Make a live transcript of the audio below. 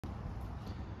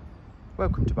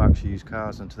Welcome to Berkshire Used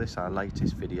Cars, and to this our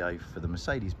latest video for the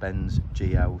Mercedes-Benz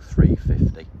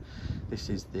GL350. This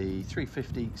is the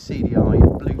 350 CDi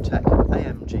Bluetec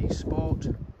AMG Sport.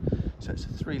 So it's a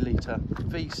 3-litre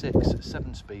V6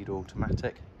 7-speed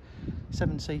automatic,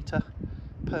 7-seater,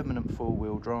 permanent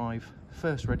 4-wheel drive,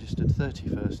 first registered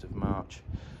 31st of March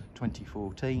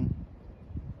 2014.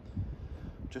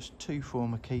 Just 2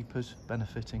 former keepers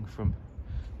benefiting from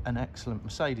an excellent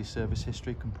Mercedes service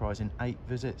history comprising 8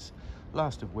 visits,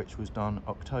 last of which was done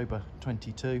October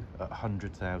 22 at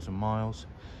 100,000 miles.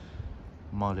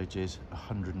 Mileage is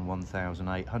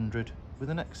 101,800 with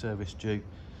the next service due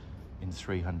in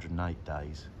 308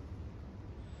 days.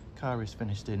 Car is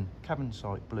finished in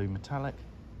Cavansite Blue metallic.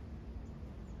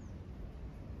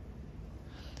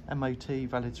 MOT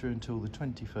valid through until the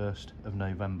 21st of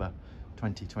November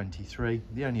 2023.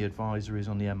 The only advisories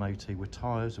on the MOT were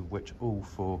tyres, of which all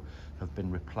 4 have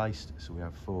been replaced, so we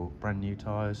have 4 brand new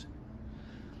tyres.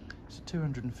 It's a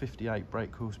 258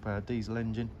 brake horsepower diesel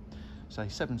engine, say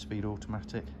 7-speed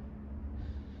automatic,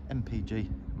 MPG,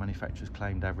 manufacturer's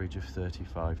claimed average of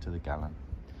 35 to the gallon.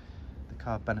 The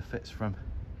car benefits from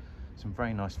some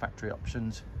very nice factory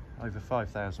options, over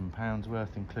 £5,000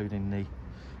 worth, including the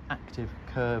active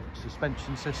curve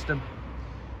suspension system,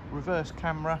 reverse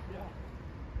camera,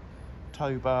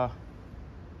 tow bar,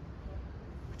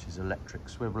 which is electric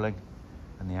swivelling,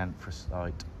 and the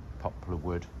anthracite poplar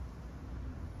wood,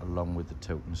 along with the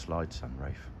tilt and slide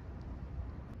sunroof.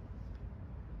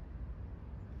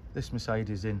 This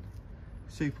Mercedes is in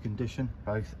super condition,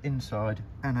 both inside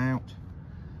and out.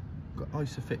 Got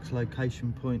Isofix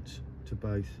location points to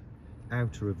both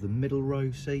outer of the middle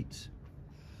row seats,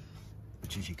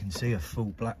 which, as you can see, are full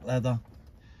black leather.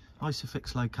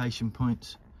 Isofix location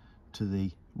points to the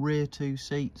rear 2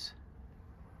 seats,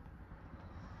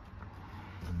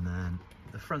 and then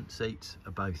the front seats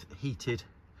are both heated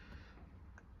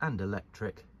and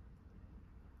electric.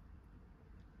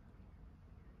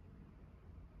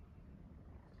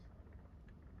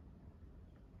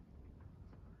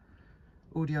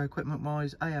 Audio equipment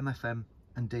wise, AM, FM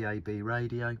and DAB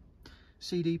radio,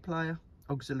 CD player,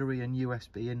 auxiliary and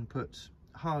USB inputs,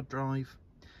 hard drive,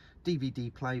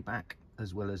 DVD playback,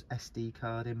 as well as SD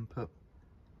card input,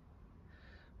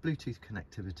 Bluetooth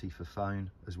connectivity for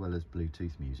phone, as well as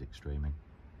Bluetooth music streaming.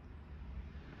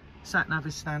 Sat nav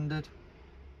is standard.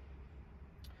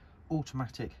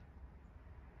 Automatic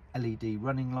LED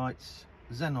running lights,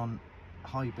 xenon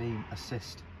high beam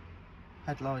assist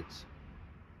headlights,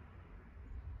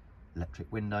 electric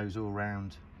windows all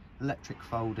round, electric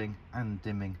folding and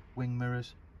dimming wing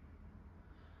mirrors,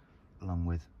 along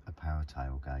with a power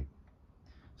tailgate.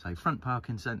 So front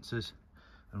parking sensors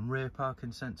and rear parking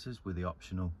sensors with the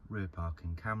optional rear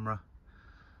parking camera,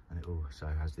 and it also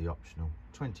has the optional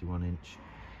 21-inch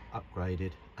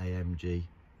upgraded AMG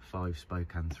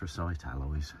 5-spoke anthracite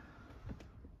alloys.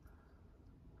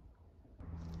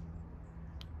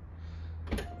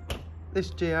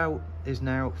 This GL is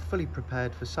now fully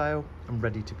prepared for sale and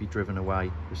ready to be driven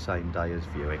away the same day as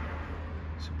viewing.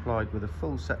 Supplied with a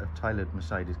full set of tailored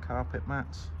Mercedes carpet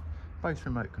mats. Both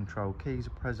remote control keys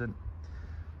are present,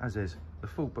 as is the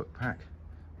full book pack,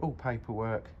 all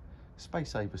paperwork,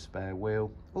 space saver spare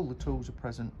wheel, all the tools are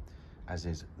present, as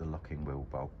is the locking wheel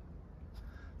bolt.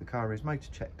 The car is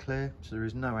motor check clear, so there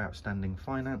is no outstanding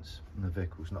finance, and the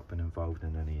vehicle's not been involved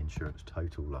in any insurance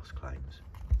total loss claims.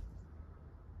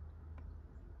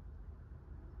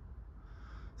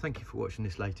 Thank you for watching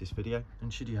this latest video,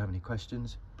 and should you have any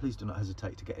questions, please do not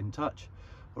hesitate to get in touch,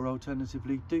 or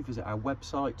alternatively do visit our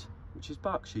website, which is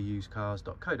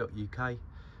berkshireusedcars.co.uk,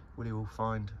 where you will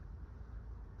find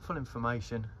full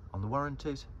information on the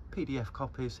warranties, PDF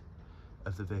copies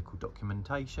of the vehicle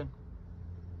documentation,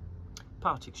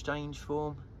 part exchange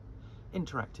form,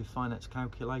 interactive finance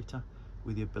calculator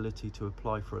with the ability to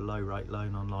apply for a low rate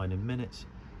loan online in minutes,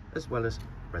 as well as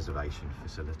reservation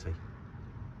facility.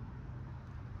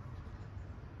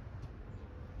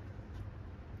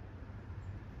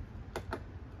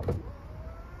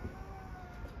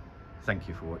 Thank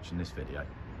you for watching this video.